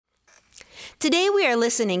Today we are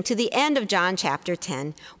listening to the end of John chapter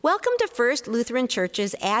 10. Welcome to First Lutheran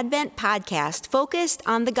Church's Advent podcast focused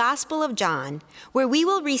on the Gospel of John, where we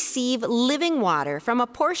will receive living water from a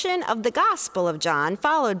portion of the Gospel of John,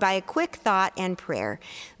 followed by a quick thought and prayer.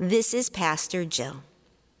 This is Pastor Jill.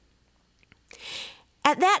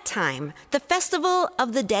 At that time, the festival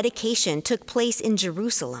of the dedication took place in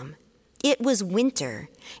Jerusalem. It was winter,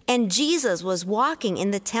 and Jesus was walking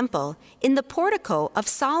in the temple in the portico of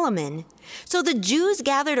Solomon. So the Jews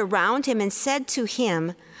gathered around him and said to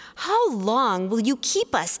him, "How long will you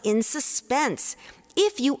keep us in suspense?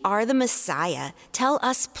 If you are the Messiah, tell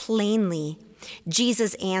us plainly."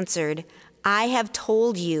 Jesus answered, "I have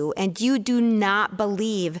told you, and you do not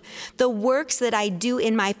believe. The works that I do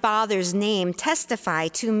in my Father's name testify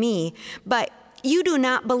to me, but you do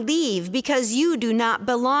not believe because you do not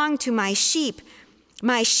belong to my sheep.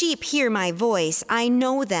 My sheep hear my voice. I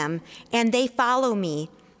know them, and they follow me.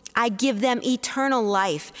 I give them eternal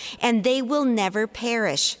life, and they will never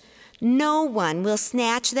perish. No one will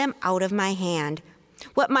snatch them out of my hand.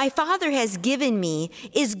 What my Father has given me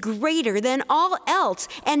is greater than all else,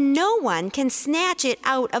 and no one can snatch it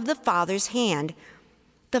out of the Father's hand.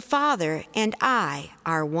 The Father and I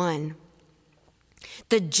are one."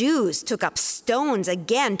 The Jews took up stones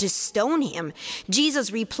again to stone him.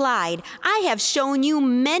 Jesus replied, "I have shown you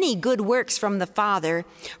many good works from the Father.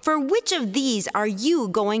 For which of these are you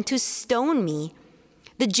going to stone me?"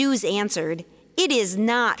 The Jews answered, "It is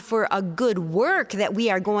not for a good work that we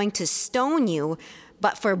are going to stone you,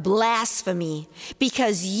 but for blasphemy,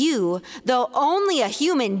 because you, though only a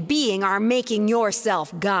human being, are making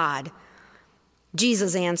yourself God."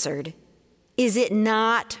 Jesus answered, "Is it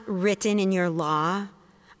not written in your law,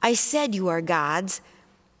 'I said you are gods'?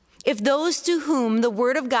 If those to whom the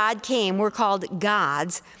word of God came were called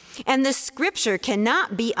gods, and the scripture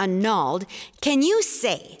cannot be annulled, can you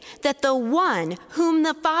say that the one whom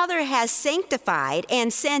the Father has sanctified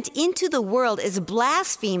and sent into the world is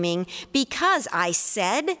blaspheming because I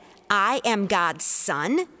said I am God's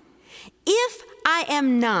Son? If I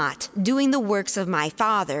am not doing the works of my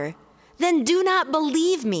Father, then do not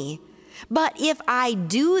believe me. But if I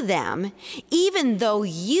do them, even though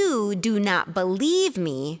you do not believe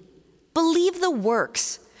me, believe the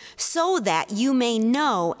works, so that you may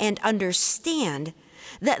know and understand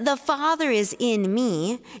that the Father is in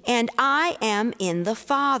me and I am in the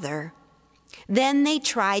Father." Then they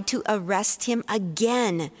tried to arrest him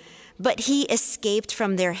again, but he escaped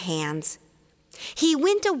from their hands. He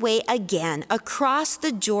went away again across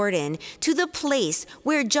the Jordan to the place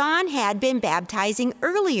where John had been baptizing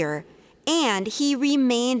earlier, and he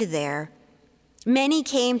remained there. Many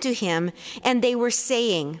came to him, and they were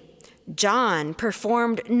saying, "John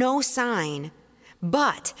performed no sign,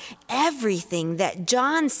 but everything that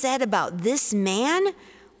John said about this man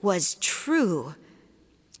was true."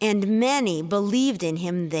 And many believed in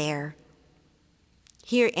him there.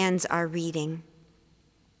 Here ends our reading.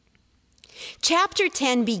 Chapter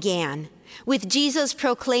 10 began with Jesus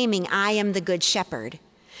proclaiming, "I am the good shepherd."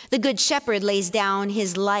 The good shepherd lays down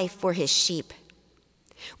his life for his sheep.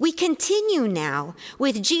 We continue now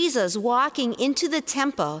with Jesus walking into the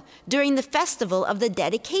temple during the festival of the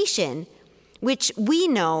dedication, which we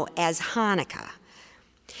know as Hanukkah.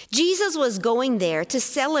 Jesus was going there to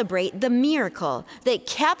celebrate the miracle that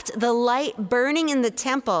kept the light burning in the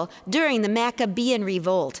temple during the Maccabean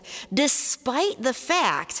revolt, despite the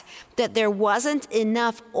fact that there wasn't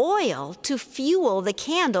enough oil to fuel the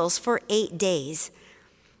candles for 8 days.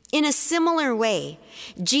 In a similar way,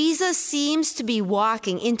 Jesus seems to be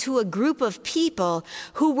walking into a group of people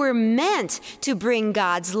who were meant to bring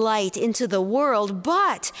God's light into the world,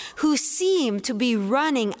 but who seem to be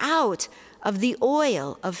running out of the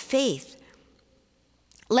oil of faith.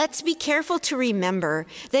 Let's be careful to remember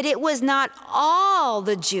that it was not all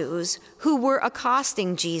the Jews who were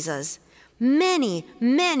accosting Jesus. Many,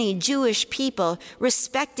 many Jewish people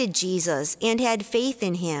respected Jesus and had faith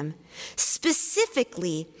in him.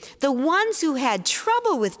 Specifically, the ones who had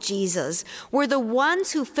trouble with Jesus were the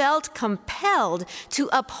ones who felt compelled to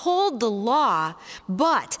uphold the law,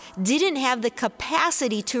 but didn't have the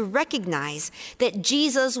capacity to recognize that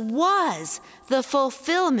Jesus was the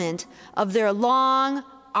fulfillment of their long,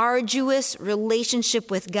 arduous relationship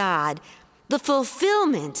with God, the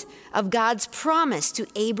fulfillment of God's promise to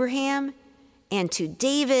Abraham and to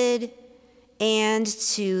David and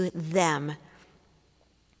to them.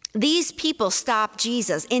 These people stop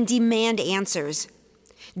Jesus and demand answers.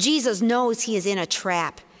 Jesus knows he is in a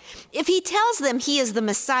trap. If he tells them he is the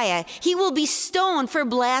Messiah, he will be stoned for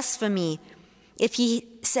blasphemy. If he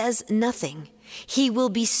says nothing, he will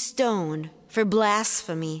be stoned for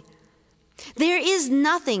blasphemy. There is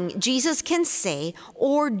nothing Jesus can say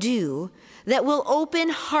or do that will open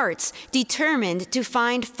hearts determined to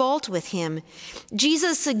find fault with him.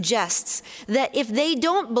 Jesus suggests that if they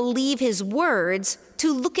don't believe his words,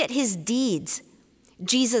 to look at his deeds.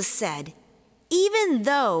 Jesus said, "Even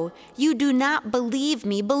though you do not believe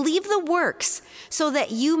me, believe the works, so that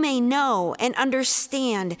you may know and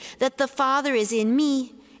understand that the Father is in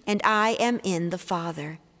me and I am in the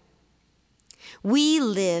Father." We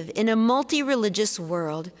live in a multi-religious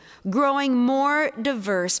world, growing more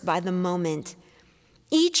diverse by the moment.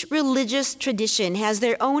 Each religious tradition has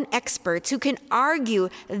their own experts who can argue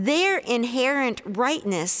their inherent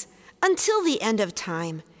rightness until the end of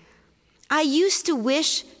time. I used to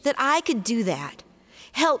wish that I could do that,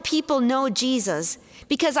 help people know Jesus,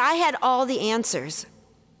 because I had all the answers.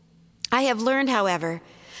 I have learned, however,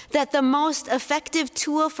 that the most effective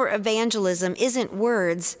tool for evangelism isn't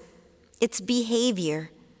words, it's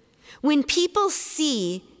behavior. When people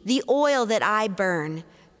see the oil that I burn,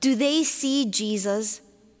 do they see Jesus?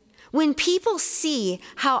 When people see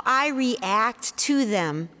how I react to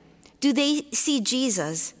them, do they see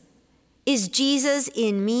Jesus? Is Jesus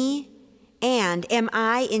in me? And am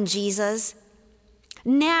I in Jesus?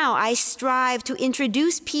 Now I strive to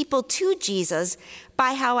introduce people to Jesus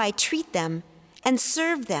by how I treat them and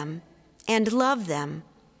serve them and love them.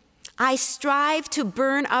 I strive to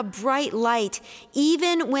burn a bright light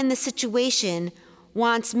even when the situation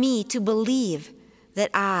wants me to believe that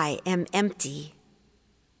I am empty.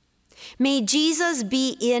 May Jesus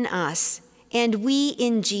be in us and we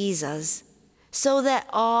in Jesus, so that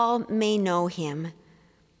all may know him.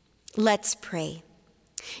 Let's pray.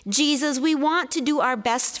 Jesus, we want to do our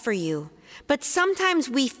best for you, but sometimes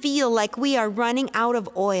we feel like we are running out of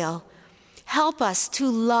oil. Help us to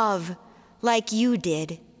love like you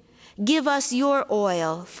did. Give us your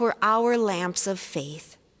oil for our lamps of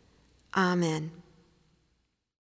faith. Amen.